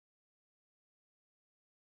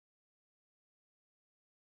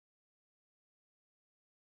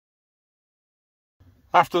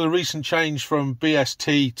After the recent change from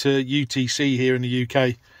BST to UTC here in the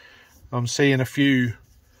UK, I'm seeing a few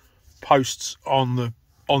posts on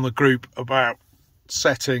the group about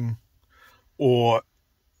setting or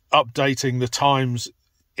updating the times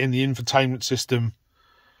in the infotainment system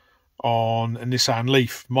on a Nissan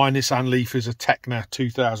Leaf. My Nissan Leaf is a Techna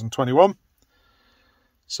 2021,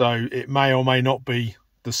 so it may or may not be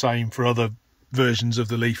the same for other versions of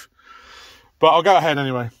the Leaf, but I'll go ahead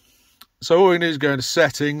anyway. So all we need is go into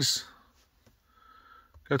settings,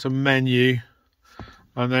 go to menu,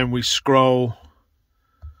 and then we scroll,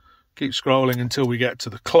 keep scrolling until we get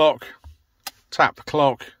to the clock, tap the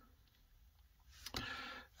clock,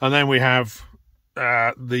 and then we have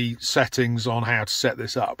the settings on how to set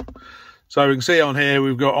this up. So we can see on here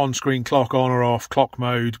we've got on-screen clock on or off, clock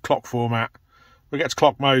mode, clock format. We'll get to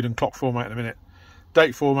clock mode and clock format in a minute.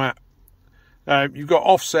 Date format. You've got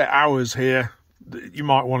offset hours here that you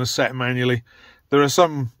might want to set manually. There are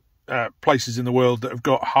some places in the world that have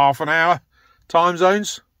got half an hour time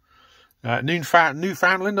zones.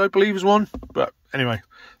 Newfoundland, I believe, is one. But anyway,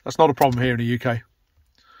 that's not a problem here in the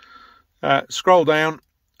UK. Scroll down,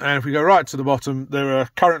 and if we go right to the bottom, there are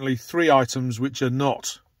currently 3 items which are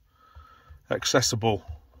not accessible.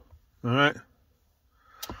 All right.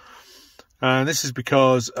 And this is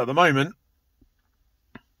because at the moment,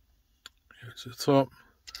 to the top,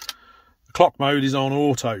 the clock mode is on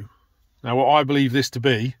auto. Now, what I believe this to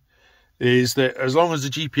be is that as long as the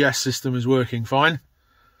GPS system is working fine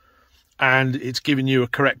and it's giving you a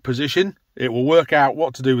correct position, it will work out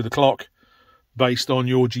what to do with the clock based on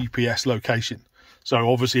your GPS location.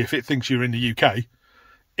 So obviously, if it thinks you're in the UK,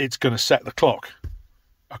 it's going to set the clock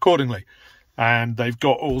accordingly. And they've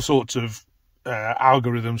got all sorts of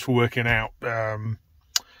algorithms for working out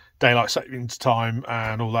daylight savings time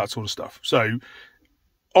and all that sort of stuff. So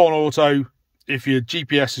on auto, if your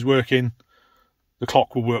GPS is working, the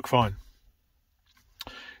clock will work fine.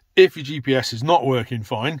 If your GPS is not working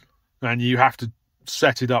fine and you have to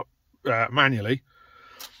set it up manually,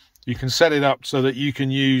 you can set it up so that you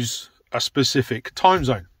can use a specific time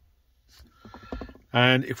zone.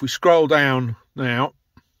 And if we scroll down now,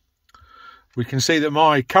 we can see that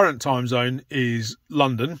my current time zone is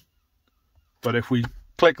London. But if we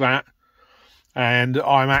click that, and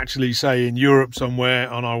I'm actually, say, in Europe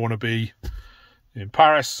somewhere, and I want to be in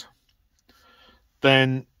Paris,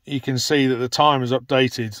 then you can see that the time is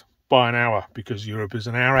updated by an hour because Europe is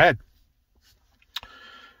an hour ahead.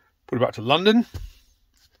 Put it back to London,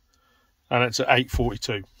 and it's at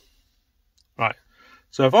 8:42. Right.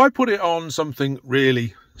 So if I put it on something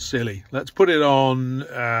really silly, let's put it on,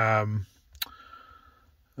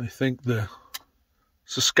 I think the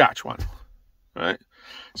Saskatchewan, right?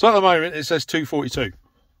 So at the moment it says 2:42,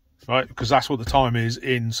 right? Because that's what the time is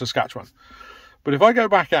in Saskatchewan. But if I go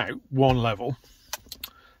back out one level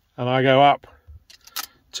and I go up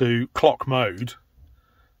to clock mode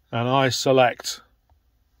and I select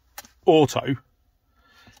auto,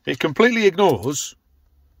 it completely ignores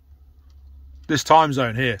this time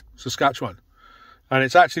zone here, Saskatchewan. And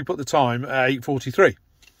it's actually put the time at 8:43.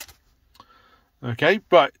 Okay,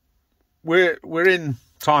 but we're in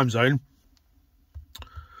time zone.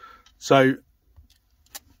 So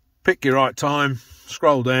pick your right time,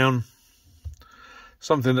 scroll down,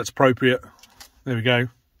 something that's appropriate. There we go.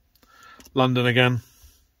 London again.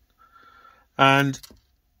 And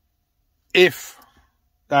if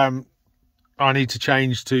I need to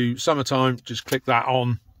change to summertime, just click that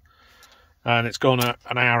on and it's gone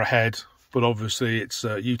an hour ahead, but obviously it's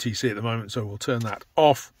UTC at the moment, so we'll turn that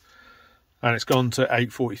off. And it's gone to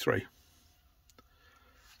 8:43.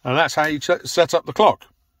 And that's how you set up the clock.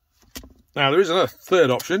 Now, there is a third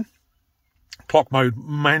option, clock mode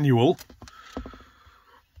manual.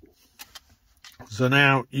 So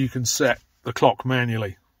now you can set the clock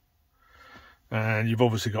manually. And you've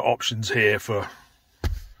obviously got options here for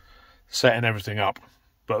setting everything up.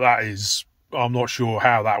 But that is, I'm not sure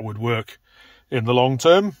how that would work in the long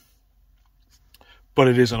term. But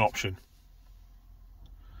it is an option.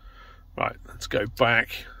 Right, let's go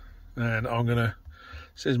back, and I'm going to,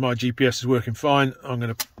 since my GPS is working fine, I'm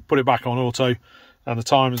going to put it back on auto, and the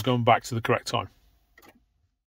time has gone back to the correct time.